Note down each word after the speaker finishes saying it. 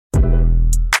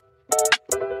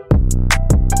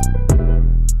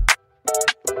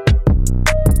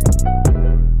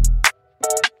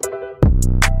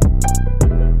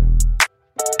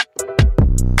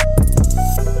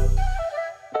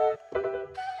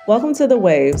Welcome to The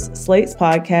Waves, Slate's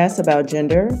podcast about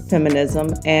gender, feminism,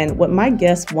 and what my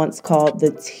guest once called the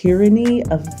tyranny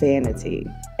of vanity.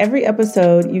 Every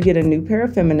episode, you get a new pair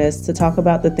of feminists to talk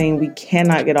about the thing we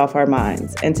cannot get off our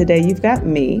minds. And today you've got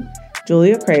me,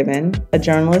 Julia Craven, a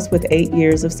journalist with 8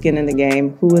 years of skin in the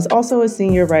game, who is also a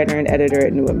senior writer and editor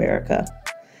at New America.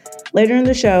 Later in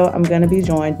the show, I'm going to be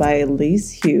joined by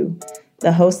Elise Hu,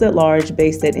 the host at large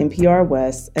based at NPR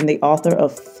West and the author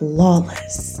of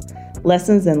Flawless: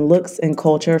 Lessons in Looks and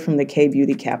Culture from the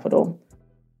K-Beauty Capital.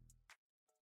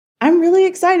 I'm really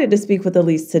excited to speak with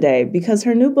Elise today because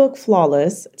her new book,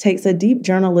 Flawless, takes a deep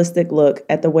journalistic look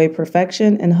at the way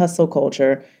perfection and hustle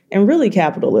culture, and really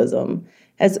capitalism,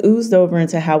 has oozed over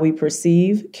into how we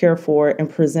perceive, care for, and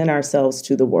present ourselves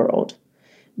to the world.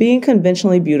 Being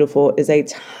conventionally beautiful is a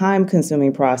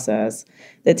time-consuming process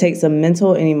that takes a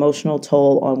mental and emotional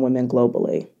toll on women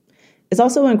globally. It's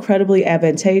also incredibly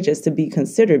advantageous to be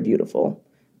considered beautiful.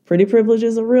 Pretty privilege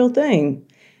is a real thing.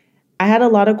 I had a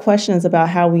lot of questions about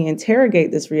how we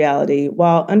interrogate this reality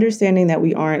while understanding that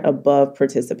we aren't above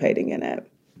participating in it.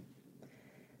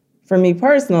 For me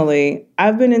personally,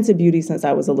 I've been into beauty since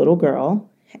I was a little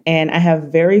girl, and I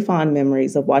have very fond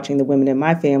memories of watching the women in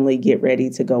my family get ready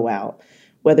to go out,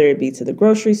 whether it be to the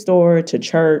grocery store, to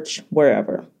church,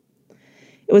 wherever.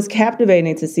 It was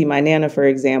captivating to see my Nana, for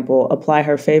example, apply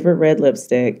her favorite red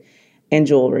lipstick and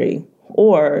jewelry,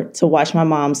 or to watch my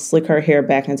mom slick her hair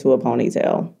back into a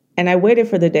ponytail. And I waited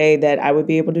for the day that I would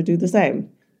be able to do the same.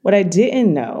 What I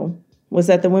didn't know was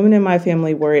that the women in my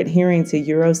family were adhering to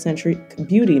Eurocentric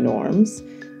beauty norms,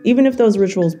 even if those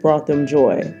rituals brought them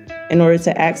joy, in order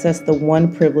to access the one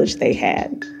privilege they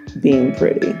had, being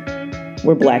pretty.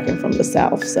 We're Black and from the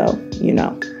South, so, you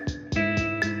know.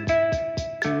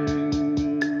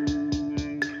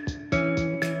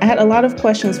 I had a lot of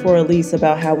questions for Elise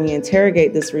about how we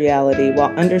interrogate this reality while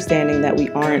understanding that we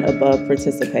aren't above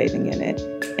participating in it,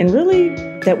 and really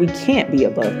that we can't be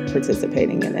above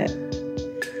participating in it.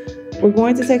 We're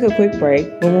going to take a quick break,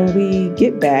 but when we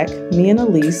get back, me and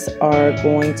Elise are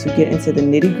going to get into the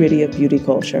nitty-gritty of beauty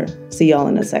culture. See y'all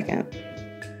in a second.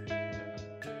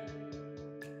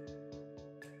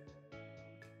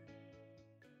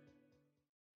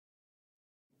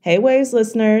 Hey Waves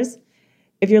listeners!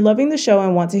 If you're loving the show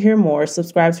and want to hear more,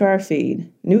 subscribe to our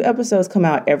feed. New episodes come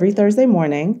out every Thursday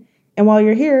morning. And while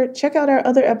you're here, check out our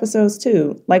other episodes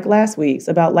too, like last week's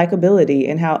about likability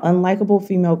and how unlikable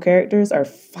female characters are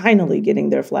finally getting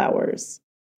their flowers.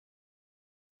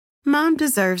 Mom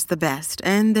deserves the best,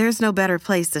 and there's no better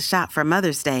place to shop for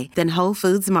Mother's Day than Whole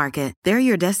Foods Market. They're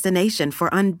your destination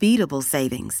for unbeatable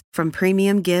savings, from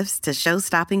premium gifts to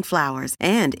show-stopping flowers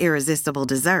and irresistible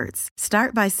desserts.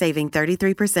 Start by saving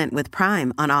 33% with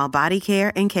Prime on all body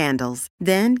care and candles.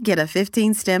 Then get a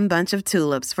 15-stem bunch of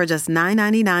tulips for just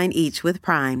 $9.99 each with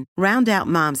Prime. Round out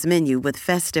Mom's menu with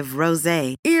festive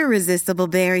rosé, irresistible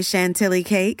berry chantilly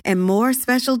cake, and more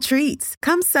special treats.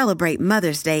 Come celebrate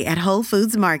Mother's Day at Whole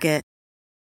Foods Market.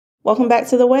 Welcome back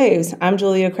to The Waves. I'm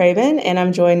Julia Craven, and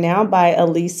I'm joined now by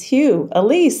Elise Hu.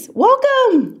 Elise,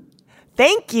 welcome!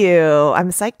 Thank you.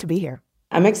 I'm psyched to be here.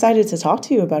 I'm excited to talk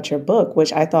to you about your book,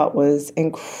 which I thought was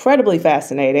incredibly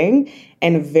fascinating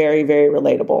and very, very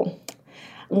relatable.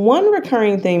 One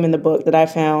recurring theme in the book that I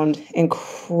found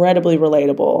incredibly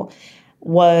relatable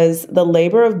was the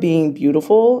labor of being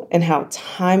beautiful and how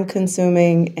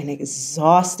time-consuming and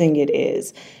exhausting it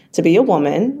is to be a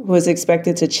woman who is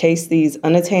expected to chase these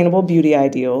unattainable beauty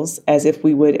ideals as if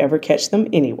we would ever catch them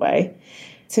anyway.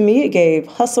 To me, it gave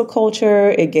hustle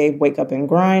culture, it gave wake up and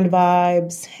grind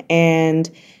vibes, and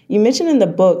you mentioned in the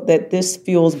book that this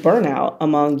fuels burnout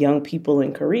among young people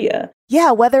in Korea.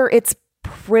 Yeah, whether it's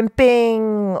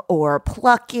primping or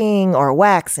plucking or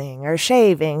waxing or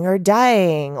shaving or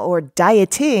dyeing or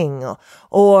dieting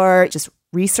or just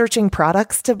researching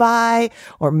products to buy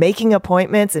or making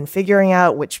appointments and figuring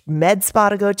out which med spa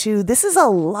to go to. This is a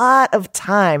lot of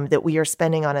time that we are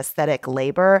spending on aesthetic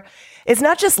labor. It's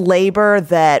not just labor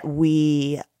that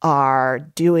we are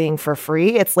doing for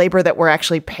free. It's labor that we're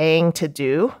actually paying to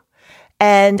do.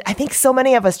 And I think so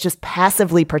many of us just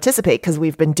passively participate because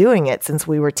we've been doing it since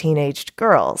we were teenage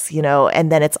girls, you know,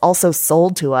 and then it's also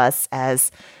sold to us as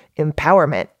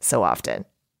empowerment so often.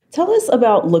 Tell us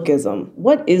about lookism.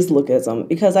 What is lookism?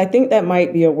 Because I think that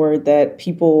might be a word that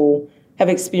people have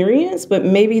experienced, but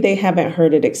maybe they haven't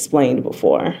heard it explained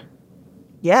before.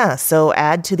 Yeah, so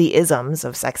add to the isms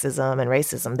of sexism and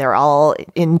racism. They're all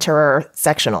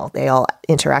intersectional. They all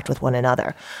interact with one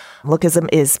another. Lookism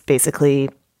is basically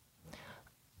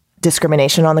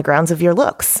discrimination on the grounds of your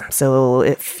looks. So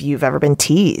if you've ever been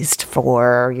teased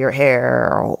for your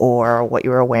hair or what you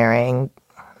were wearing,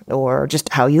 or just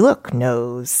how you look,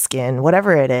 nose, skin,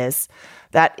 whatever it is.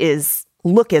 That is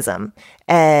lookism.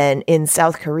 And in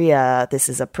South Korea, this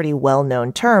is a pretty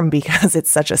well-known term because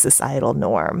it's such a societal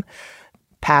norm.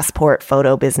 Passport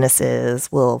photo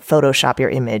businesses will Photoshop your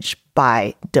image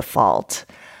by default.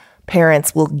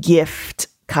 Parents will gift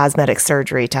cosmetic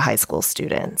surgery to high school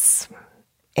students.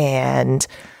 And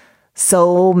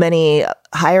so many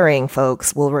hiring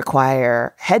folks will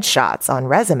require headshots on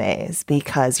resumes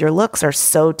because your looks are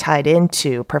so tied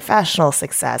into professional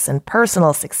success and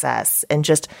personal success and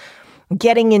just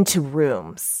getting into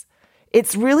rooms.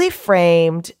 It's really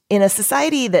framed in a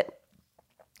society that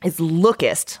is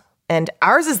lookist. And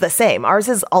ours is the same. Ours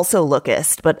is also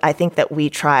lookist, but I think that we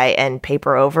try and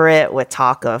paper over it with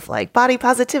talk of like body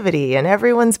positivity and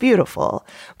everyone's beautiful,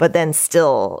 but then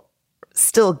still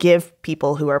give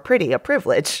people who are pretty a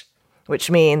privilege, which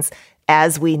means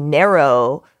as we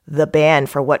narrow the band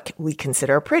for what we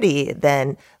consider pretty,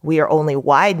 then we are only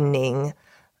widening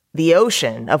the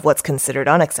ocean of what's considered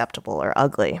unacceptable or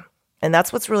ugly. And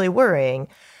that's what's really worrying.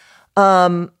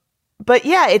 But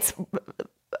yeah, it's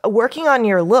working on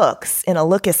your looks in a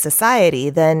lookist society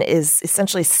then is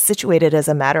essentially situated as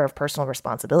a matter of personal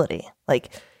responsibility. Like,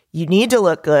 you need to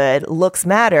look good, looks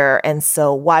matter, and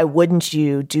so why wouldn't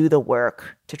you do the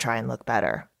work to try and look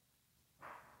better?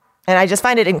 And I just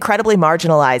find it incredibly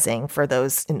marginalizing for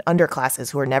those in underclasses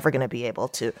who are never going to be able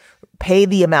to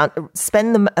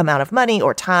spend the amount of money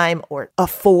or time or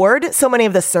afford so many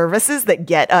of the services that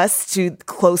get us to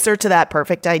closer to that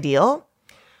perfect ideal.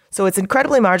 So it's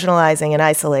incredibly marginalizing and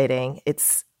isolating.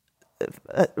 It's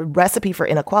a recipe for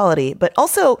inequality, but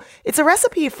also it's a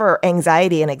recipe for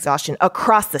anxiety and exhaustion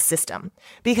across the system.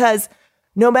 Because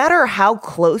no matter how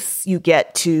close you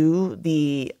get to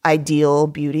the ideal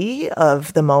beauty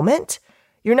of the moment,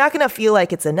 you're not going to feel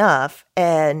like it's enough.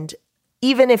 And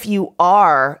even if you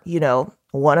are,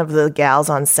 one of the gals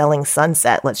on Selling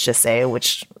Sunset, let's just say,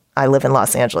 which I live in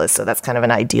Los Angeles, so that's kind of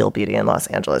an ideal beauty in Los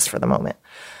Angeles for the moment.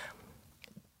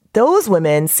 Those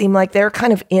women seem like they're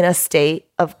kind of in a state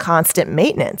of constant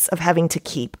maintenance of having to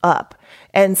keep up.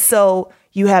 And so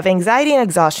you have anxiety and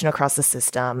exhaustion across the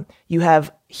system. You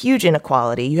have huge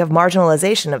inequality. You have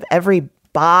marginalization of every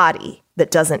body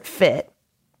that doesn't fit.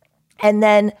 And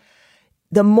then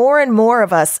the more and more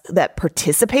of us that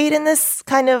participate in this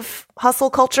kind of hustle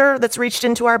culture that's reached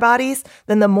into our bodies,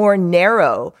 then the more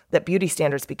narrow that beauty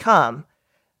standards become,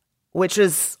 which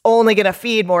is only going to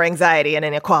feed more anxiety and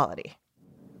inequality.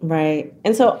 Right.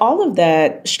 And so all of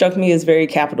that struck me as very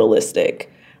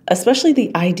capitalistic, especially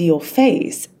the ideal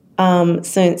face,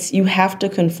 since you have to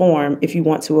conform if you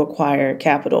want to acquire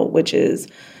capital, which is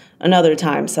another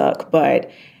time suck.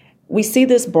 But we see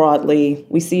this broadly.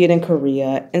 We see it in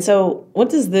Korea. And so what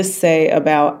does this say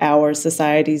about our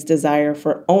society's desire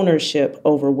for ownership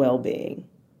over well-being?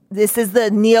 This is the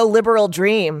neoliberal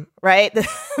dream, right?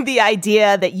 The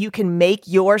idea that you can make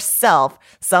yourself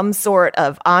some sort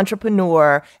of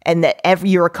entrepreneur and that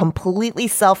you're completely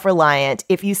self-reliant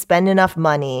if you spend enough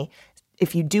money,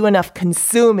 if you do enough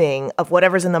consuming of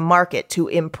whatever's in the market to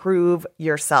improve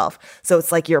yourself. So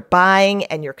it's like you're buying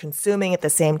and you're consuming at the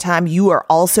same time. You are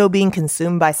also being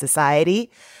consumed by society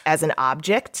as an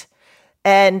object.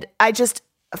 And I just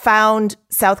found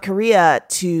South Korea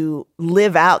to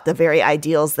live out the very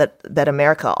ideals that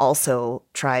America also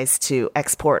tries to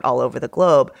export all over the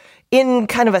globe in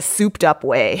kind of a souped up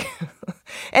way.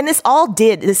 And this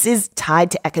is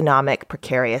tied to economic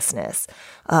precariousness.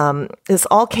 This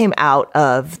all came out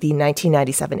of the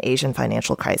 1997 Asian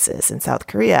financial crisis in South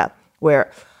Korea,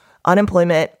 where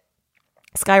unemployment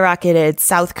skyrocketed.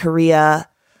 South Korea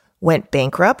went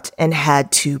bankrupt and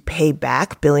had to pay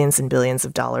back billions and billions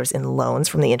of dollars in loans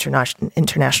from the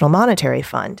International Monetary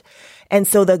Fund. And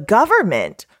so the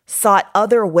government sought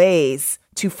other ways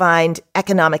to find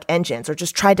economic engines, or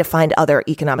just tried to find other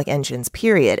economic engines,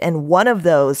 period. And one of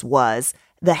those was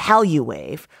the Hallyu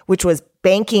Wave, which was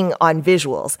banking on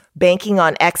visuals, banking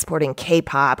on exporting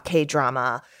K-pop,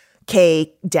 K-drama,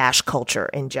 K-culture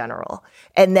in general.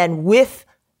 And then with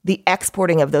the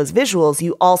exporting of those visuals,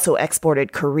 you also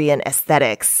exported Korean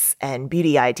aesthetics and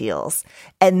beauty ideals.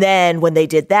 And then when they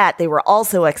did that, they were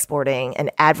also exporting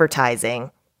and advertising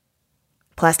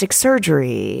plastic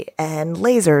surgery and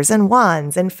lasers and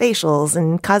wands and facials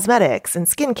and cosmetics and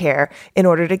skincare in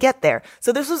order to get there.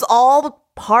 So this was all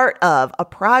part of a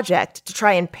project to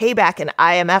try and pay back an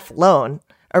IMF loan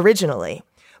originally.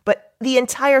 But the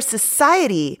entire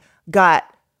society got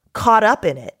caught up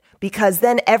in it, because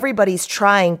then everybody's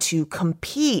trying to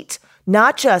compete,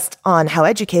 not just on how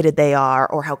educated they are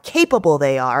or how capable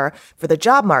they are for the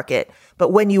job market, but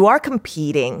when you are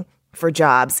competing for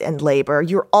jobs and labor,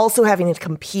 you're also having to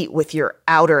compete with your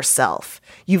outer self.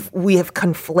 We have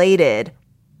conflated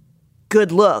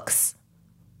good looks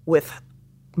with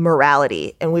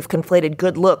morality, and we've conflated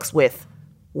good looks with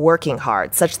working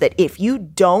hard, such that if you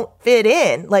don't fit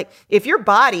in, like if your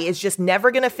body is just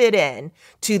never going to fit in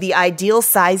to the ideal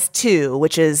size 2,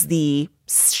 which is the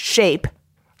shape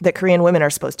that Korean women are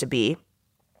supposed to be,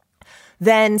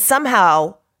 then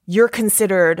somehow you're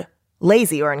considered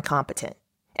lazy or incompetent.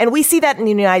 And we see that in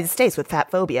the United States with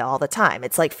fat phobia all the time.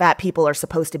 It's like fat people are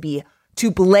supposed to be to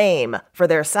blame for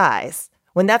their size,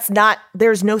 when that's not,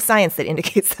 there's no science that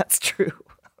indicates that's true.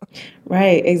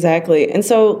 Right, exactly. And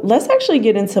so let's actually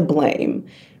get into blame,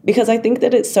 because I think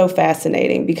that it's so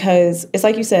fascinating, because it's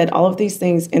like you said, all of these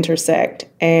things intersect,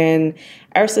 and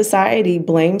our society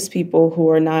blames people who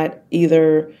are not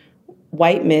either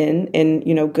white men in,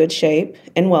 good shape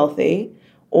and wealthy,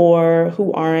 or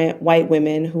who aren't white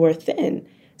women who are thin.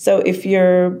 So if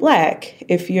you're Black,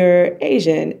 if you're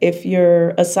Asian, if you're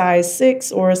a size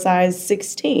 6 or a size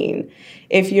 16,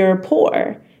 if you're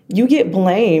poor, you get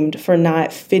blamed for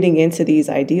not fitting into these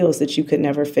ideals that you could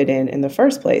never fit in the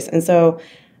first place. And so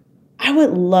I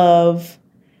would love,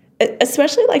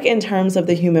 especially like in terms of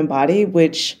the human body,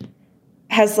 which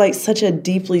has like such a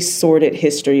deeply sordid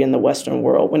history in the Western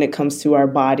world when it comes to our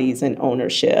bodies and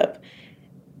ownership.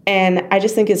 And I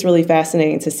just think it's really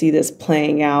fascinating to see this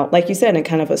playing out, like you said, in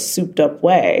kind of a souped up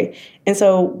way. And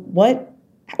so what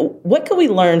can we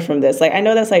learn from this? Like, I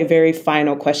know that's like very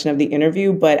final question of the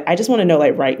interview, but I just want to know,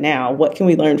 like, right now, what can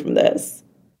we learn from this?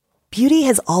 Beauty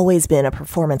has always been a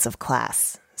performance of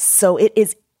class. So it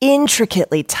is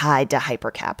intricately tied to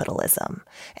hypercapitalism.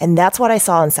 And that's what I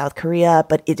saw in South Korea,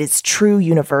 but it is true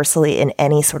universally in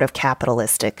any sort of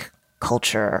capitalistic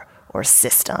culture or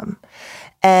system.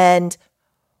 And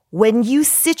when you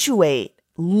situate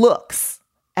looks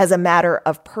as a matter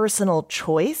of personal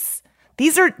choice,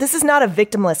 this is not a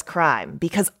victimless crime,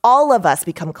 because all of us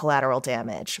become collateral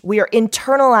damage. We are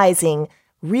internalizing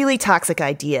really toxic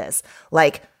ideas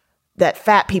like that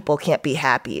fat people can't be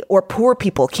happy, or poor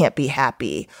people can't be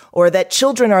happy, or that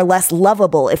children are less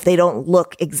lovable if they don't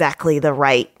look exactly the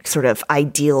right sort of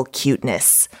ideal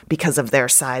cuteness because of their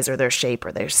size or their shape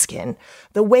or their skin.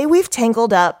 The way we've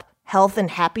tangled up health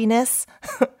and happiness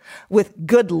with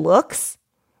good looks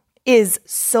is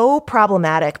so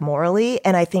problematic morally.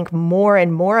 And I think more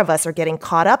and more of us are getting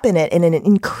caught up in it in an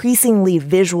increasingly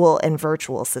visual and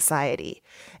virtual society.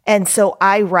 And so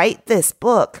I write this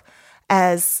book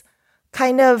as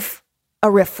kind of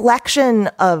a reflection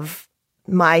of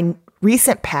my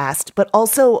recent past, but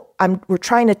also we're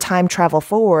trying to time travel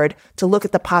forward to look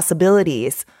at the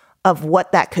possibilities of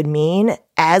what that could mean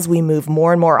as we move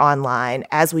more and more online,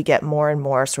 as we get more and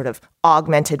more sort of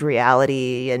augmented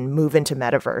reality and move into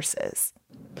metaverses.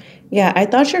 Yeah, I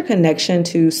thought your connection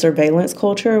to surveillance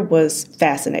culture was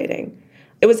fascinating.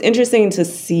 It was interesting to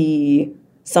see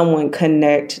someone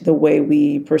connect the way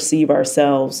we perceive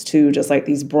ourselves to just like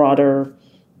these broader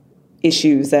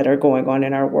issues that are going on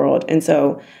in our world. And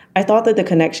so I thought that the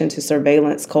connection to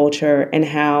surveillance culture and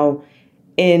how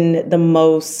in the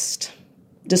most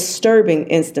disturbing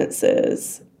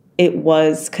instances, it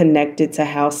was connected to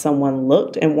how someone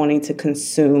looked and wanting to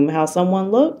consume how someone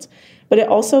looked. But it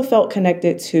also felt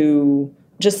connected to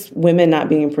just women not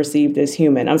being perceived as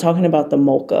human. I'm talking about the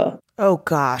molka. Oh,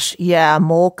 gosh. Yeah,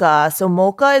 molka. So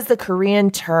molka is the Korean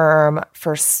term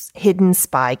for hidden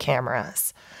spy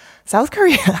cameras. South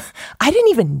Korea, I didn't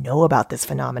even know about this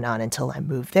phenomenon until I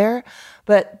moved there.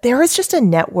 But there is just a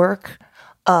network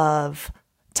of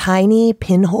tiny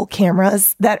pinhole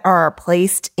cameras that are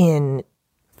placed in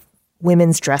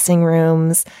women's dressing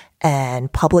rooms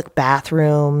and public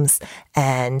bathrooms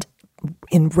and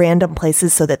in random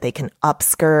places so that they can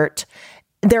upskirt.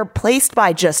 They're placed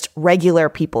by just regular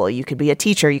people. You could be a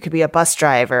teacher, you could be a bus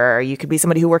driver, you could be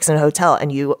somebody who works in a hotel,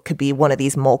 and you could be one of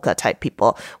these molka type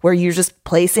people where you're just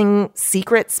placing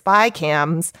secret spy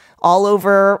cams all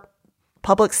over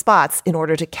public spots in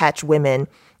order to catch women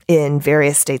in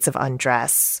various states of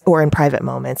undress or in private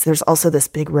moments. There's also this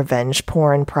big revenge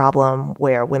porn problem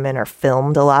where women are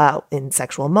filmed a lot in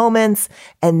sexual moments,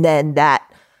 and then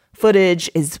that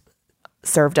footage is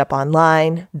served up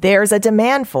online. There's a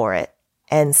demand for it.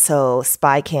 And so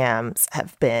spy cams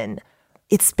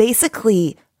it's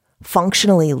basically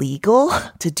functionally legal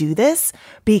to do this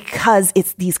because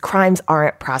these crimes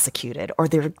aren't prosecuted, or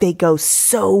they go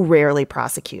so rarely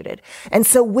prosecuted. And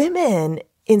so women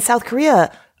in South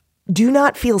Korea do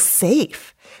not feel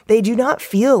safe. They do not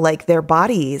feel like their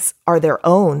bodies are their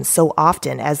own so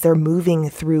often as they're moving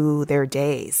through their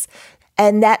days.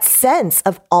 And that sense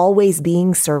of always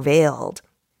being surveilled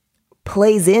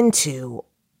plays into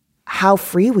how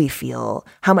free we feel,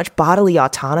 how much bodily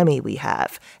autonomy we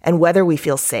have, and whether we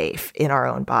feel safe in our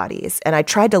own bodies. And I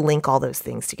tried to link all those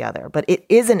things together, but it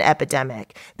is an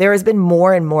epidemic. There has been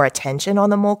more and more attention on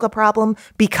the MOLCA problem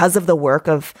because of the work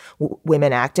of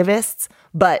women activists,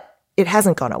 but it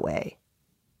hasn't gone away.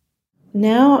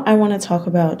 Now I want to talk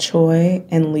about Choi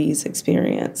and Lee's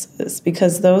experiences,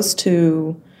 because those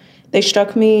two, they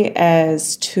struck me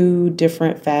as two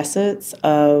different facets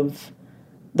of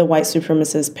the white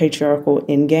supremacist patriarchal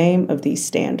endgame of these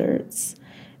standards.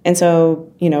 And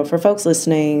so, for folks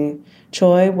listening,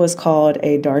 Choi was called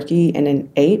a darky and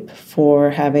an ape for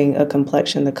having a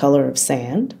complexion the color of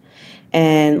sand.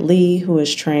 And Lee, who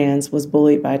is trans, was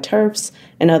bullied by TERFs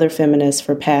and other feminists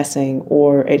for passing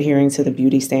or adhering to the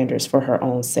beauty standards for her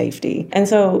own safety. And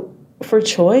so for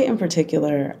Choi in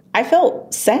particular, I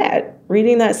felt sad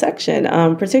reading that section,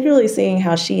 particularly seeing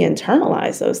how she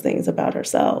internalized those things about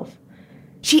herself.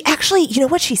 She actually, you know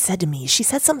what she said to me? She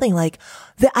said something like,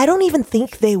 that I don't even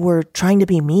think they were trying to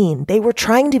be mean. They were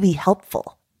trying to be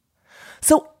helpful.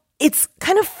 So it's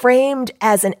kind of framed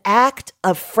as an act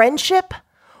of friendship,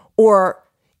 or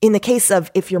in the case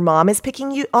of if your mom is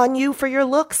picking on you for your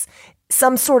looks,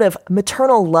 some sort of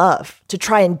maternal love to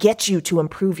try and get you to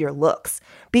improve your looks.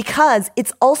 Because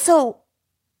it's also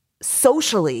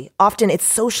often it's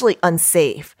socially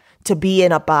unsafe to be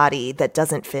in a body that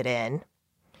doesn't fit in,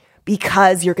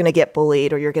 because you're going to get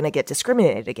bullied or you're going to get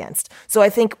discriminated against. So I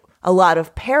think a lot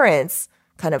of parents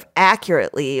kind of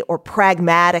accurately or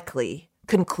pragmatically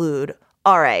conclude,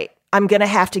 all right, I'm going to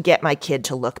have to get my kid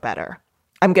to look better.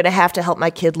 I'm going to have to help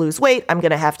my kid lose weight. I'm going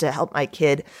to have to help my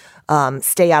kid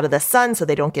stay out of the sun so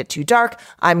they don't get too dark.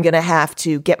 I'm going to have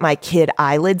to get my kid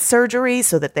eyelid surgery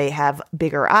so that they have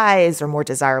bigger eyes or more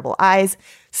desirable eyes,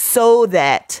 so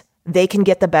that they can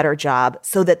get the better job,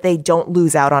 so that they don't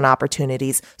lose out on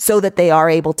opportunities, so that they are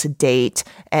able to date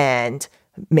and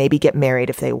maybe get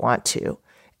married if they want to.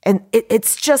 And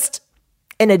it's just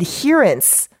an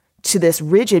adherence to this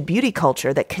rigid beauty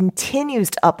culture that continues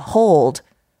to uphold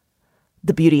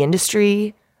the beauty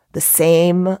industry, the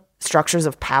same structures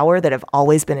of power that have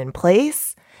always been in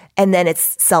place. And then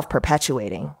it's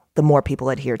self-perpetuating the more people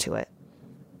adhere to it.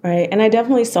 Right. And I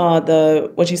definitely saw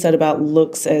what you said about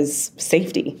looks as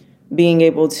safety. Being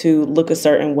able to look a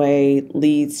certain way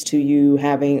leads to you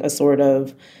having a sort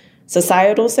of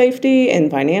societal safety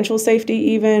and financial safety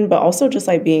even, but also just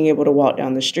like being able to walk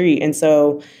down the street. And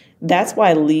so that's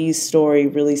why Lee's story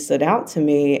really stood out to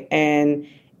me. And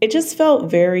it just felt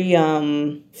very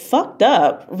fucked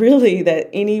up, really, that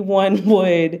anyone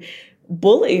would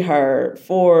bully her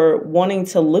for wanting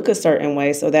to look a certain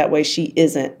way so that way she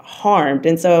isn't harmed.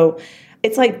 And so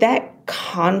it's like that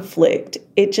conflict,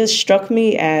 it just struck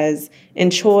me as, in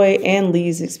Choi and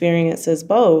Lee's experiences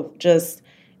both, just,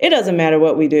 it doesn't matter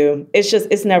what we do.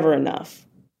 It's never enough.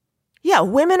 Yeah,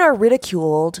 women are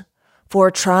ridiculed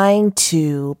for trying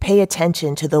to pay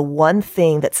attention to the one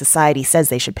thing that society says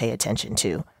they should pay attention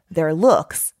to, their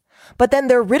looks. But then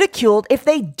they're ridiculed if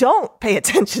they don't pay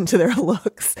attention to their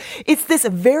looks. It's this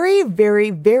very,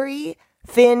 very, very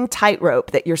thin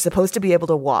tightrope that you're supposed to be able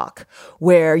to walk,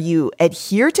 where you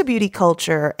adhere to beauty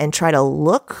culture and try to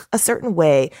look a certain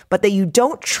way, but that you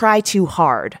don't try too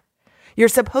hard. You're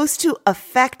supposed to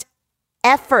affect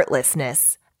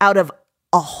effortlessness out of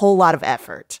a whole lot of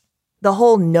effort. The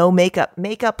whole no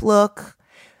makeup look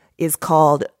is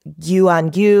called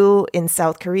gyu in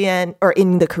South Korean, or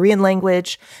in the Korean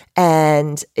language,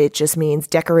 and it just means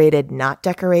decorated, not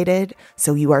decorated.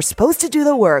 So you are supposed to do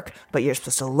the work, but you're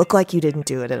supposed to look like you didn't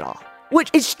do it at all,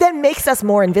 which then makes us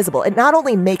more invisible. It not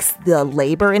only makes the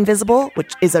labor invisible,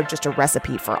 which is just a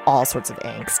recipe for all sorts of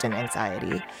angst and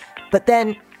anxiety, but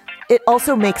then it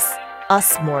also makes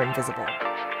us more invisible.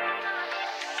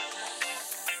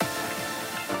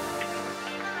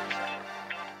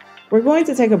 We're going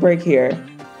to take a break here.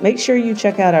 Make sure you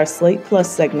check out our Slate Plus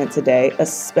segment today,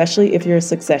 especially if you're a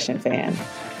Succession fan.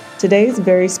 Today's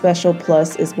very special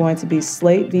Plus is going to be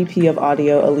Slate VP of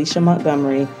Audio Alicia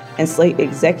Montgomery and Slate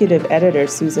Executive Editor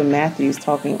Susan Matthews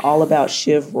talking all about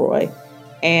Shiv Roy.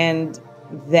 And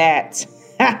that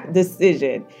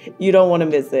decision, you don't want to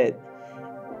miss it.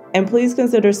 And please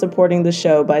consider supporting the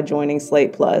show by joining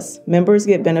Slate Plus. Members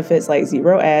get benefits like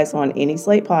 0 ads on any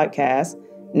Slate podcast,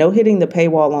 no hitting the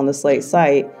paywall on the Slate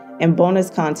site, and bonus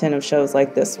content of shows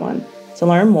like this one. To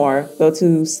learn more, go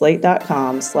to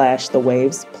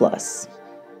slate.com/thewavesplus.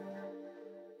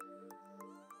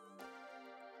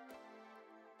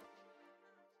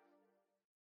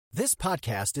 This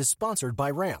podcast is sponsored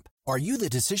by Ramp. Are you the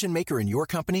decision maker in your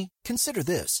company? Consider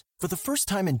this. For the first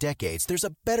time in decades, there's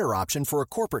a better option for a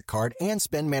corporate card and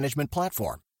spend management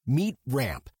platform. Meet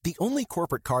Ramp, the only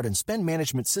corporate card and spend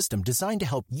management system designed to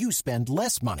help you spend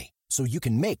less money so you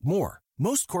can make more.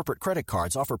 Most corporate credit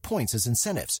cards offer points as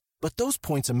incentives, but those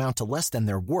points amount to less than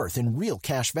their worth in real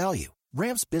cash value.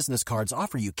 Ramp's business cards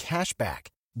offer you cash back,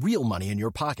 real money in your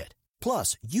pocket.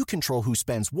 Plus, you control who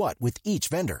spends what with each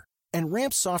vendor. And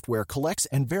Ramp's software collects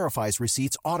and verifies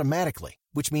receipts automatically,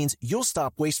 which means you'll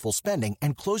stop wasteful spending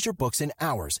and close your books in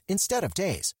hours instead of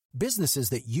days. Businesses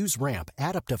that use Ramp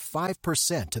add up to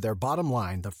 5% to their bottom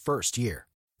line the first year.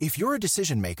 If you're a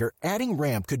decision maker, adding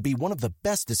Ramp could be one of the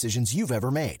best decisions you've ever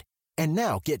made. And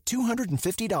now get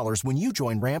 $250 when you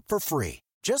join Ramp for free.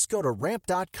 Just go to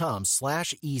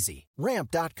ramp.com/easy.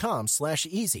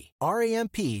 Ramp.com/easy.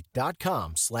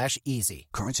 RAMP.com/easy.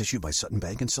 Cards issued by Sutton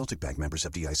Bank and Celtic Bank, members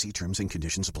FDIC. Terms and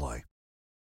conditions apply.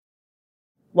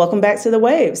 Welcome back to The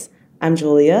Waves. I'm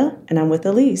Julia, and I'm with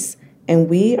Elise, and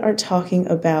we are talking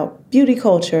about beauty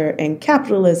culture and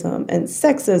capitalism and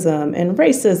sexism and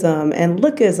racism and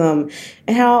lookism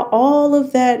and how all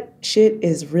of that shit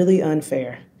is really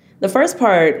unfair. The first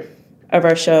part of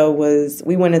our show was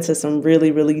we went into some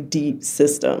really, really deep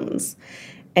systems.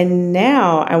 And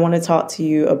now I want to talk to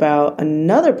you about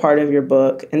another part of your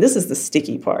book, and this is the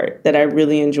sticky part that I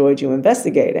really enjoyed you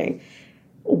investigating.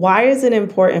 Why is it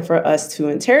important for us to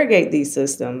interrogate these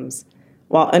systems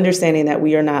while understanding that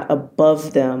we are not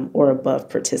above them or above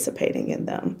participating in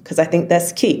them? Because I think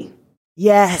that's key.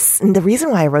 Yes. And the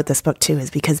reason why I wrote this book, too, is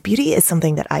because beauty is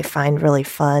something that I find really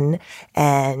fun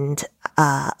and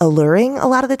alluring a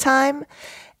lot of the time.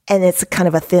 And it's kind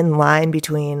of a thin line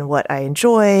between what I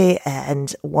enjoy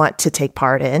and want to take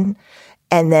part in,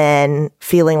 and then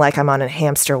feeling like I'm on a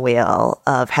hamster wheel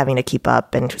of having to keep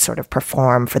up and sort of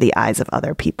perform for the eyes of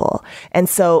other people. And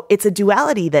so it's a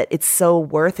duality that it's so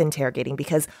worth interrogating,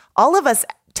 because all of us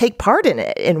take part in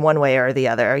it in one way or the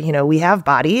other. You know, we have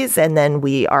bodies, and then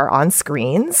we are on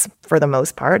screens for the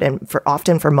most part, and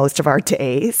often for most of our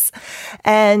days.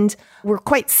 And we're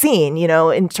quite seen, you know,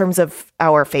 in terms of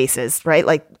our faces, right?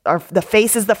 Like the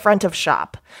face is the front of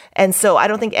shop. And so I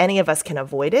don't think any of us can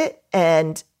avoid it.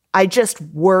 And I just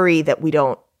worry that we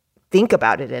don't think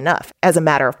about it enough as a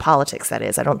matter of politics, that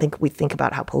is. I don't think we think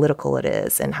about how political it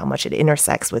is and how much it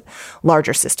intersects with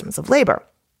larger systems of labor.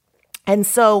 And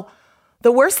so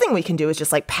the worst thing we can do is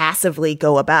just like passively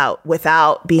go about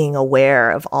without being aware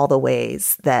of all the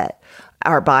ways that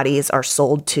our bodies are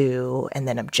sold to and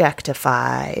then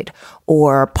objectified,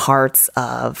 or parts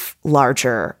of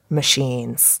larger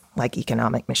machines like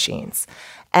economic machines.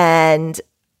 And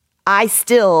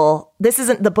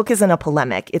the book isn't a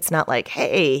polemic. It's not like,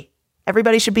 hey,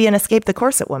 everybody should be an Escape the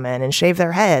Corset woman and shave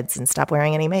their heads and stop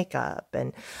wearing any makeup.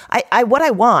 And what I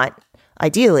want,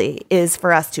 ideally, is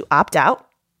for us to opt out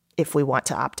if we want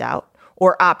to opt out,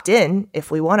 or opt in if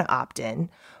we want to opt in,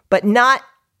 but not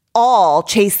all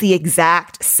chase the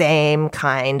exact same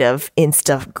kind of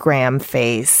Instagram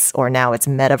face, or now it's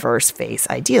metaverse face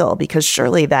ideal, because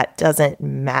surely that doesn't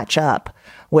match up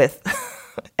with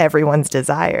everyone's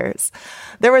desires.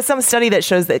 There was some study that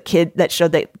showed that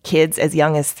kids as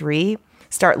young as 3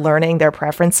 start learning their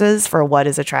preferences for what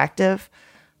is attractive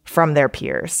from their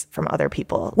peers, from other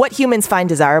people. What humans find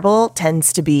desirable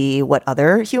tends to be what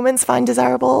other humans find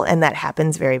desirable, and that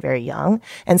happens very, very young.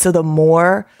 And so the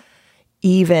more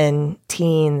even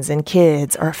teens and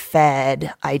kids are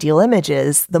fed ideal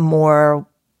images, the more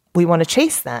we want to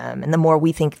chase them, and the more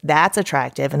we think that's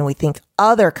attractive, and we think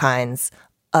other kinds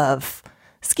of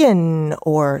skin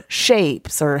or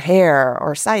shapes or hair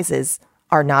or sizes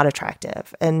are not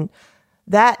attractive. And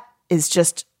that is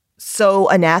just so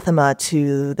anathema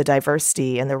to the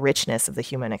diversity and the richness of the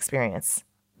human experience.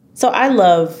 So I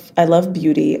love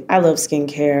beauty. I love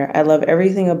skincare. I love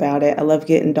everything about it. I love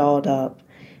getting dolled up.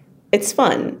 It's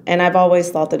fun. And I've always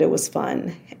thought that it was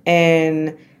fun.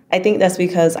 And I think that's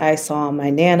because I saw my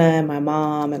Nana and my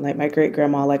mom and like my great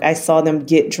grandma, like I saw them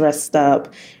get dressed up,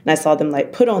 and I saw them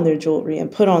like put on their jewelry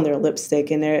and put on their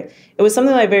lipstick. And it was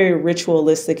something like very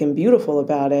ritualistic and beautiful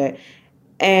about it.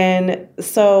 And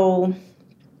so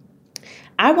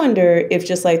I wonder if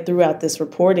just like throughout this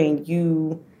reporting,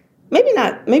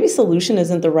 maybe solution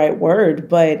isn't the right word,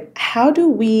 but how do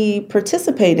we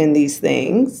participate in these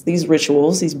things, these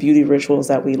rituals, these beauty rituals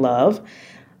that we love,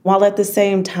 while at the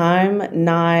same time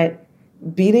not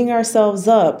beating ourselves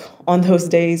up on those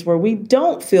days where we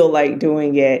don't feel like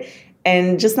doing it,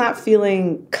 and just not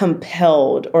feeling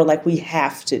compelled or like we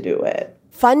have to do it?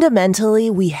 Fundamentally,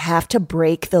 we have to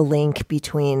break the link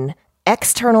between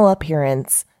external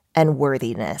appearance and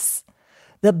worthiness.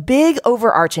 The big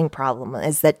overarching problem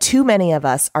is that too many of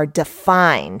us are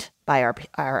defined by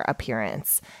our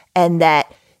appearance, and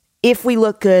that if we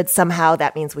look good, somehow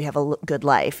that means we have a good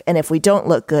life. And if we don't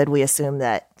look good, we assume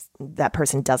that that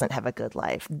person doesn't have a good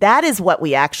life. That is what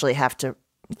we actually have to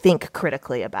think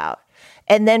critically about.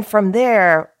 And then from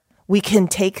there, we can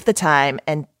take the time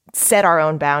and set our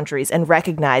own boundaries and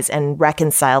recognize and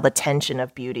reconcile the tension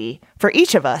of beauty for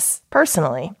each of us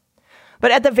personally.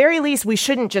 But at the very least, we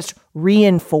shouldn't just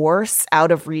reinforce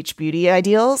out of reach beauty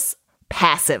ideals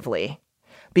passively.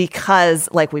 Because,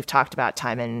 like we've talked about,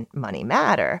 time and money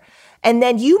matter. And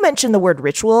then you mentioned the word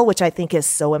ritual, which I think is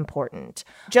so important.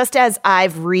 Just as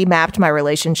I've remapped my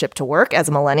relationship to work as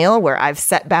a millennial, where I've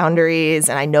set boundaries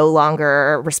and I no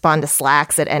longer respond to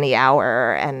Slacks at any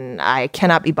hour and I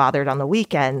cannot be bothered on the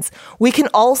weekends, we can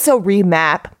also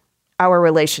remap our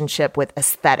relationship with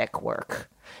aesthetic work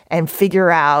and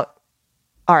figure out,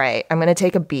 all right, I'm going to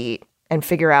take a beat and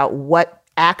figure out what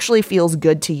actually feels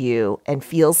good to you and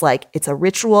feels like it's a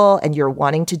ritual and you're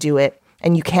wanting to do it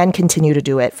and you can continue to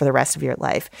do it for the rest of your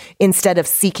life instead of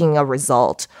seeking a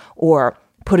result or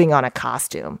putting on a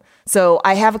costume. So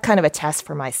I have a kind of a test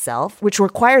for myself, which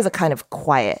requires a kind of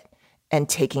quiet and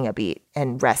taking a beat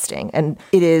and resting. And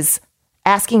it is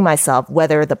asking myself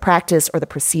whether the practice or the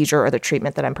procedure or the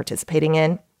treatment that I'm participating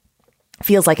in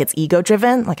feels like it's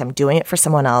ego-driven, like I'm doing it for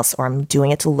someone else or I'm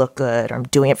doing it to look good or I'm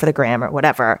doing it for the gram or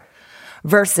whatever,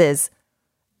 versus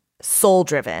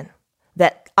soul-driven,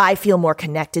 that I feel more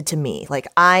connected to me. Like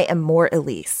I am more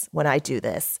Elise when I do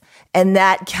this. And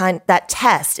that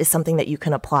test is something that you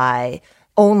can apply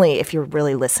only if you're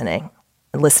really listening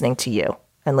to you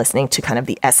and listening to kind of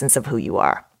the essence of who you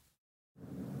are.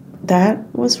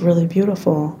 That was really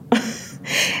beautiful.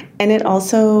 And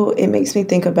it makes me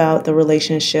think about the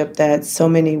relationship that so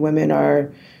many women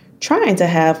are trying to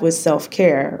have with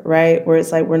self-care, right? Where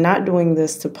it's like, we're not doing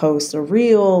this to post a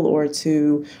reel or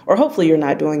hopefully you're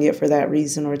not doing it for that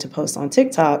reason or to post on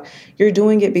TikTok. You're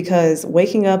doing it because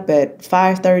waking up at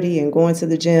 5:30 and going to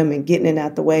the gym and getting it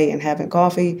out the way and having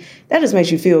coffee, that just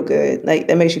makes you feel good. Like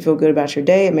that makes you feel good about your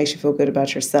day. It makes you feel good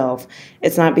about yourself.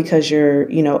 It's not because you're,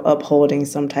 upholding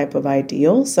some type of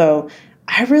ideal. So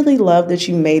I really love that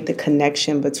you made the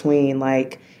connection between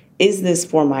like, is this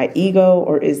for my ego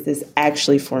or is this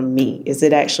actually for me? Is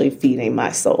it actually feeding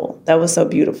my soul? That was so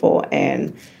beautiful.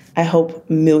 And I hope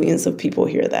millions of people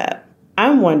hear that.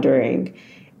 I'm wondering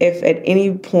if at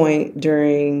any point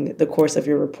during the course of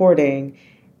your reporting,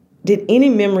 did any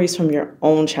memories from your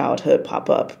own childhood pop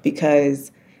up?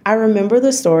 Because I remember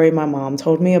the story my mom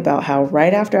told me about how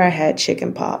right after I had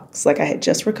chickenpox, like I had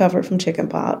just recovered from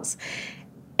chickenpox,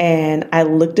 and I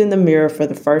looked in the mirror for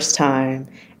the first time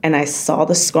and I saw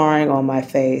the scarring on my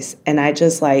face and I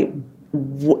just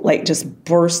just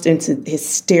burst into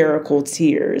hysterical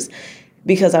tears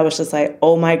because I was just like,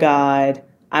 oh my God,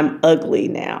 I'm ugly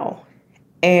now.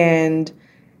 And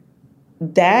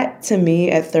that to me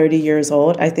at 30 years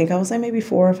old, I think I was like maybe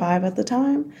 4 or 5 at the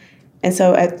time. And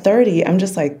so at 30, I'm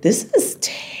just like, this is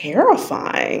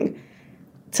terrifying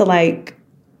to like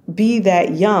be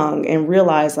that young and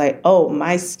realize like, oh,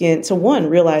 my skin, to one,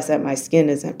 realize that my skin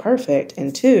isn't perfect.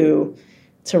 And two,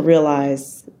 to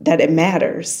realize that it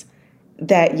matters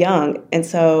that young. And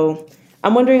so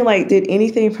I'm wondering like, did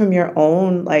anything from your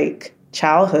own like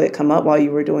childhood come up while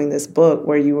you were doing this book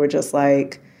where you were just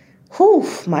like, whew,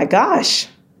 my gosh.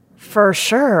 For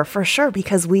sure.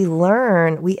 Because we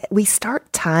learn, we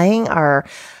start tying our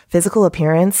physical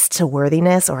appearance to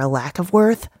worthiness or a lack of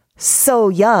worth so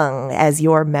young, as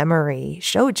your memory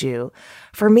showed you.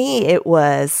 For me, it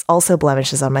was also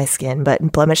blemishes on my skin, but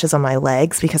blemishes on my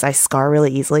legs because I scar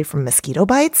really easily from mosquito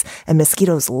bites, and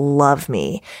mosquitoes love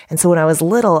me. And so when I was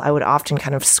little, I would often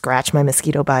kind of scratch my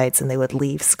mosquito bites and they would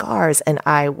leave scars. And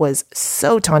I was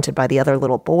so taunted by the other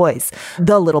little boys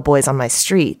on my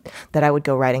street that I would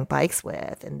go riding bikes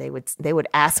with. And they would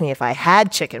ask me if I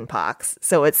had chicken pox.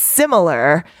 So it's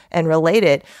similar and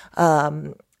related.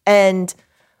 And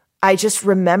I just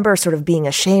remember sort of being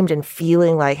ashamed and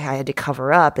feeling like I had to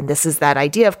cover up. And this is that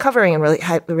idea of covering and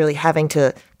really having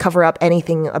to cover up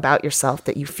anything about yourself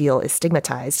that you feel is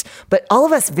stigmatized. But all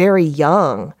of us very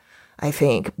young, I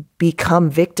think,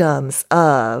 become victims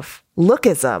of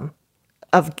lookism.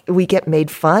 We get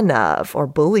made fun of or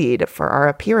bullied for our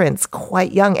appearance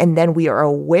quite young. And then we are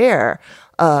aware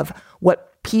of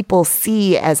what people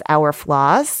see as our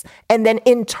flaws and then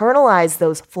internalize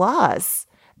those flaws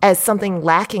as something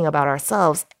lacking about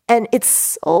ourselves. And it's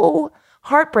so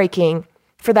heartbreaking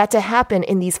for that to happen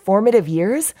in these formative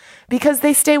years because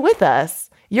they stay with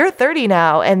us. You're 30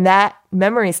 now and that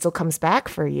memory still comes back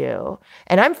for you.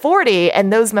 And I'm 40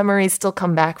 and those memories still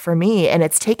come back for me. And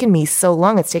it's taken me so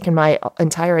long. It's taken my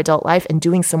entire adult life and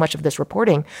doing so much of this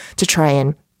reporting to try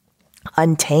and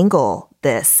untangle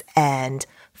this and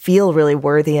feel really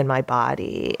worthy in my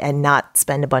body and not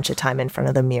spend a bunch of time in front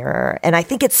of the mirror. And I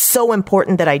think it's so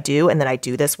important that I do, and that I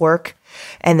do this work,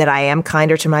 and that I am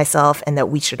kinder to myself, and that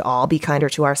we should all be kinder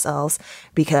to ourselves,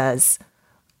 because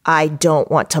I don't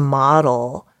want to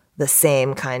model the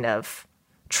same kind of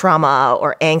trauma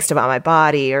or angst about my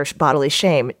body or bodily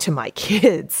shame to my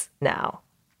kids now,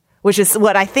 which is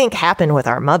what I think happened with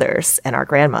our mothers and our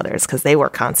grandmothers, because they were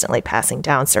constantly passing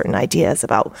down certain ideas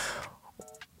about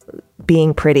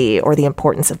being pretty, or the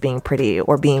importance of being pretty,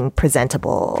 or being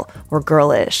presentable or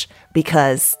girlish,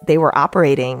 because they were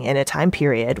operating in a time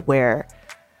period where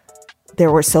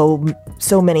there were so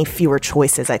many fewer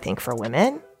choices, I think, for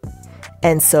women.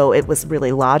 And so it was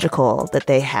really logical that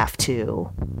they have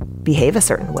to behave a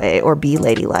certain way, or be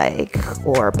ladylike,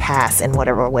 or pass in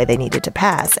whatever way they needed to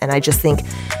pass. And I just think,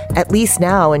 at least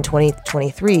now in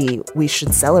 2023, we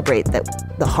should celebrate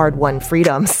that the hard-won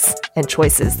freedoms and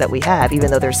choices that we have, even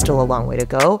though there's still a long way to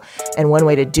go. And one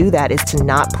way to do that is to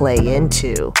not play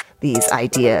into these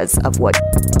ideas of what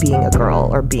being a girl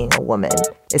or being a woman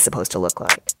is supposed to look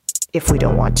like, if we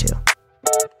don't want to.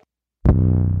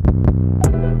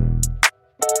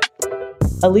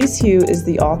 Elise Hu is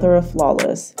the author of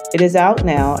Flawless. It is out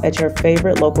now at your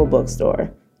favorite local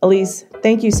bookstore. Elise,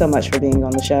 thank you so much for being on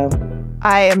the show.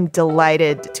 I am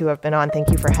delighted to have been on.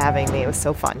 Thank you for having me. It was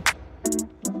so fun.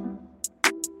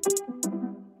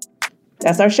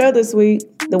 That's our show this week.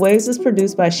 The Waves is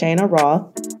produced by Shayna Roth.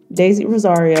 Daisy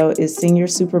Rosario is senior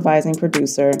supervising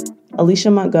producer.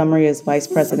 Alicia Montgomery is vice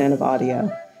president of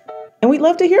audio. And we'd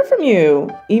love to hear from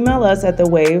you. Email us at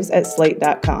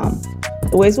thewaves@slate.com.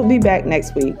 The Waves will be back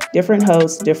next week. Different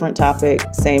hosts, different topic,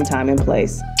 same time and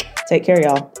place. Take care,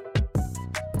 y'all.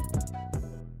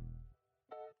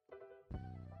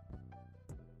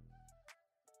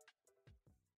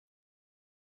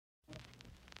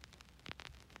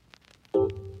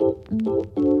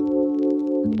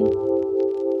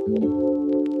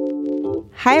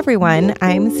 Hi, everyone.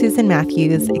 I'm Susan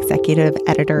Matthews, executive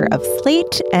editor of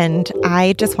Slate, and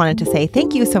I just wanted to say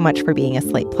thank you so much for being a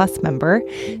Slate Plus member.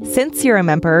 Since you're a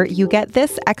member, you get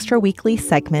this extra weekly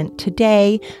segment.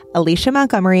 Today, Alicia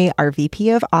Montgomery, our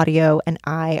VP of Audio, and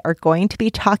I are going to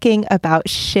be talking about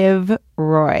Shiv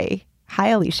Roy. Hi,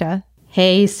 Alicia.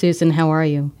 Hey, Susan. How are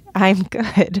you? I'm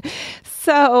good.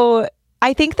 So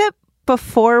I think that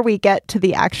before we get to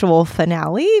the actual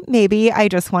finale, maybe I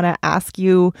just want to ask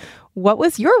you, what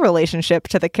was your relationship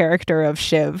to the character of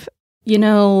Shiv? You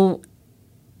know,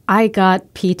 I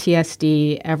got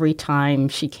PTSD every time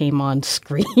she came on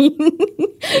screen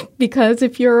because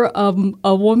if you're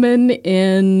a woman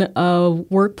in a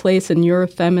workplace and you're a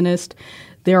feminist,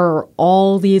 there are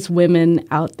all these women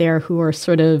out there who are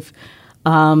sort of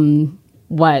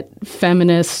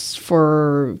feminists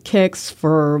for kicks,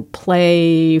 for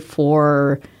play,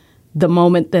 for the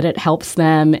moment that it helps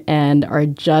them, and are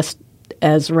just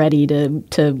as ready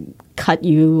to cut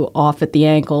you off at the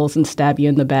ankles and stab you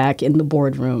in the back in the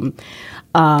boardroom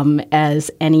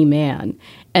as any man.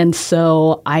 And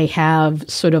so I have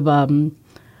sort of a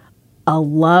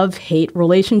love-hate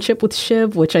relationship with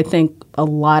Shiv, which I think a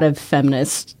lot of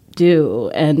feminists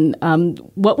do. And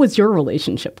what was your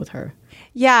relationship with her?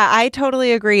 Yeah, I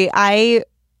totally agree. I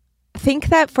think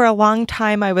that for a long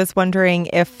time I was wondering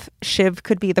if Shiv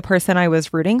could be the person I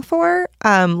was rooting for.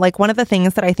 Like, one of the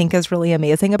things that I think is really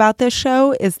amazing about this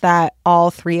show is that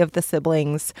all three of the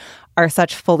siblings are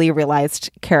such fully realized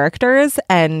characters.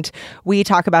 And we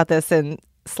talk about this in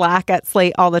Slack at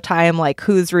Slate all the time, like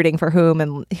who's rooting for whom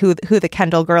and who the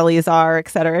Kendall girlies are, et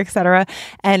cetera, et cetera.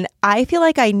 And I feel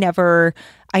like I never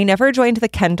joined the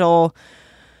Kendall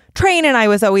train, and I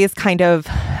was always kind of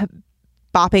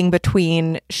bopping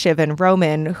between Shiv and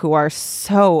Roman, who are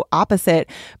so opposite.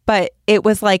 But it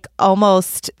was like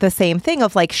almost the same thing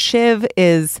of like, Shiv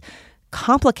is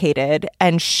complicated,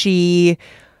 and she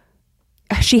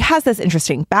has this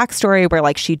interesting backstory where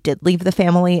like she did leave the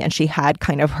family and she had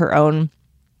kind of her own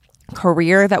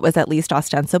career that was at least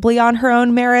ostensibly on her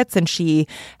own merits, and she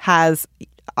has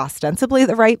ostensibly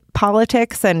the right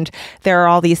politics, and there are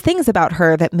all these things about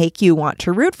her that make you want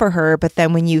to root for her. But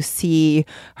then when you see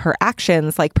her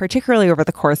actions, like particularly over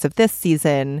the course of this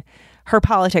season, her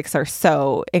politics are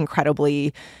so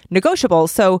incredibly negotiable.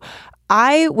 So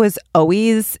I was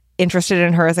always interested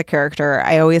in her as a character.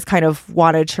 I always kind of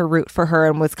wanted to root for her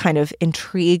and was kind of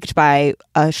intrigued by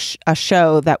a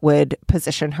show that would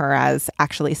position her as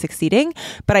actually succeeding.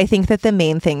 But I think that the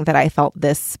main thing that I felt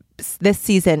this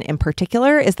season in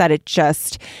particular is that it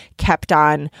just kept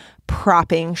on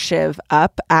propping Shiv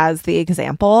up as the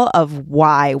example of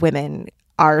why women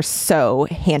are so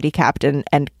handicapped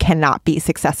and cannot be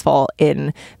successful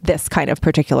in this kind of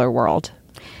particular world.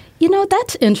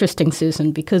 That's interesting,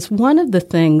 Susan, because one of the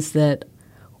things that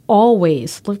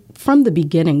always, from the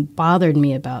beginning, bothered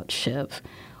me about Shiv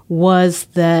was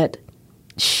that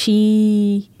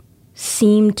she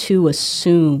seemed to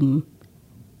assume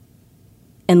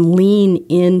and lean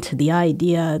into the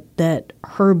idea that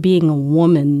her being a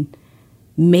woman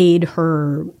made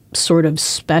her sort of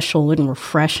special and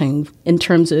refreshing in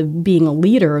terms of being a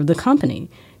leader of the company.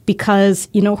 Because,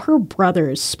 her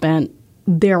brothers spent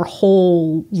their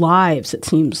whole lives, it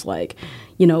seems like,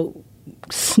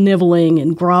 sniveling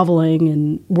and groveling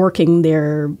and working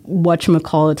their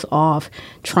whatchamacallits off,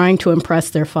 trying to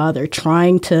impress their father,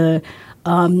 trying to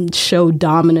show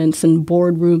dominance in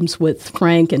boardrooms with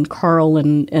Frank and Carl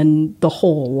and the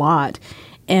whole lot.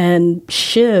 And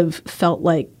Shiv felt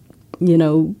like,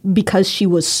 because she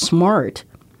was smart,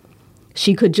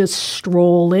 she could just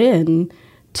stroll in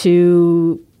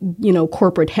to,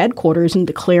 corporate headquarters and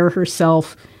declare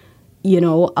herself,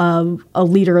 a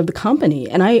leader of the company.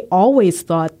 And I always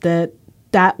thought that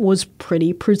that was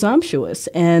pretty presumptuous,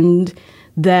 and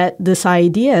that this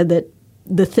idea that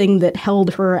the thing that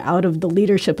held her out of the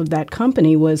leadership of that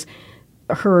company was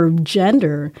her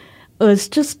gender was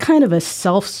just kind of a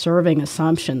self-serving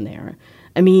assumption there.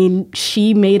 I mean,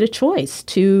 she made a choice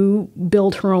to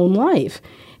build her own life.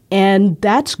 And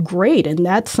that's great. And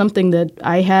that's something that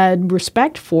I had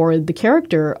respect for the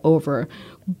character over.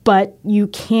 But you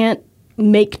can't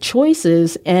make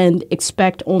choices and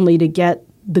expect only to get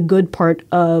the good part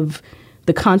of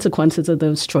the consequences of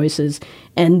those choices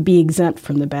and be exempt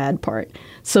from the bad part.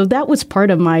 So that was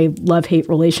part of my love-hate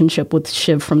relationship with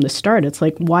Shiv from the start. It's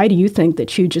like, why do you think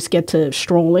that you just get to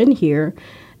stroll in here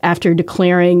after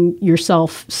declaring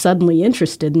yourself suddenly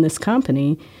interested in this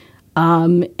company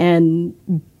and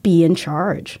be in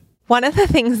charge? One of the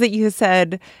things that you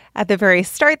said at the very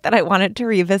start that I wanted to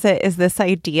revisit is this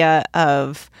idea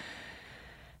of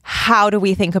how do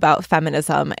we think about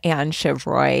feminism and Shiv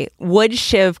Roy? Would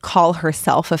Shiv call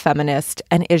herself a feminist,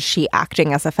 and is she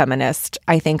acting as a feminist?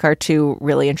 I think are two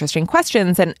really interesting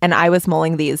questions. And I was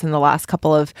mulling these in the last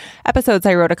couple of episodes.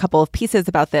 I wrote a couple of pieces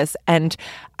about this. And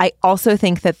I also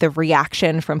think that the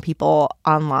reaction from people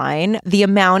online, the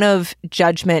amount of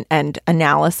judgment and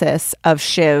analysis of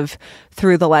Shiv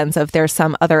through the lens of there's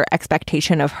some other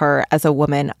expectation of her as a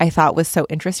woman, I thought was so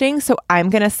interesting. So I'm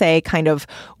going to say kind of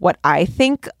what I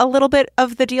think a little bit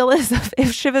of the deal is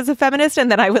if Shiv is a feminist, and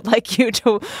then I would like you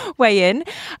to weigh in.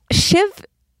 Shiv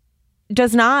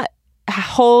does not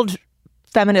hold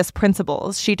feminist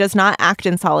principles. She does not act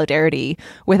in solidarity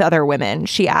with other women.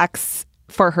 She acts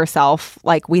for herself.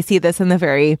 Like, we see this in the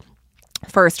very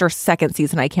first or second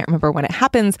season, I can't remember when it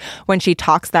happens, when she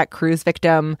talks that cruise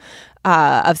victim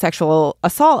of sexual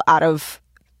assault out of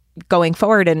going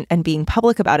forward and being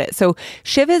public about it. So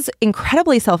Shiv is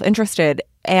incredibly self-interested.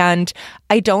 And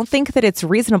I don't think that it's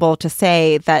reasonable to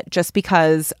say that just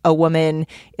because a woman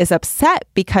is upset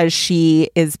because she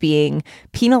is being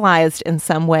penalized in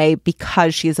some way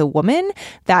because she's a woman,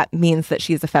 that means that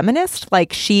she's a feminist.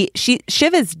 Like Shiv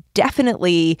is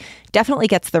definitely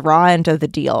gets the raw end of the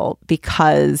deal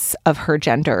because of her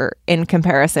gender in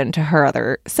comparison to her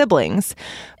other siblings.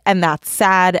 And that's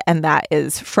sad, and that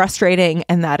is frustrating,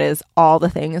 and that is all the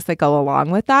things that go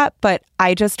along with that. But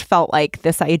I just felt like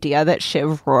this idea that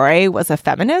Shiv Roy was a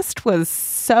feminist was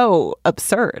so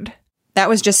absurd. That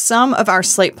was just some of our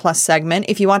Slate Plus segment.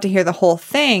 If you want to hear the whole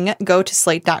thing, go to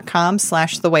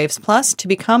slate.com/thewavesplus to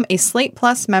become a Slate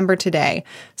Plus member today.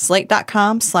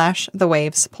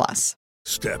 Slate.com/thewavesplus.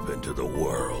 Step into the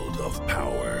world of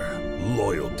power,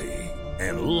 loyalty,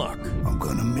 and luck. I'm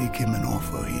gonna make him an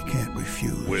offer he can't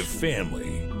refuse. With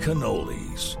family,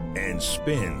 cannolis, and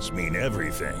spins mean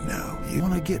everything. Now, you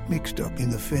wanna get mixed up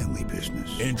in the family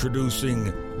business.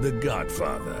 Introducing The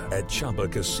Godfather at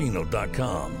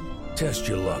ChumbaCasino.com. Test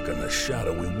your luck in the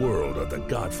shadowy world of The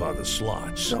Godfather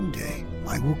slot. Someday,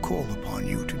 I will call upon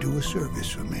you to do a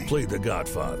service for me. Play The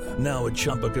Godfather, now at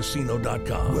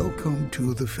ChumbaCasino.com. Welcome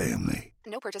to the family.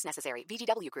 No purchase necessary.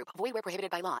 VGW Group. Void where prohibited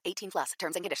by law. 18+.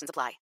 Terms and conditions apply.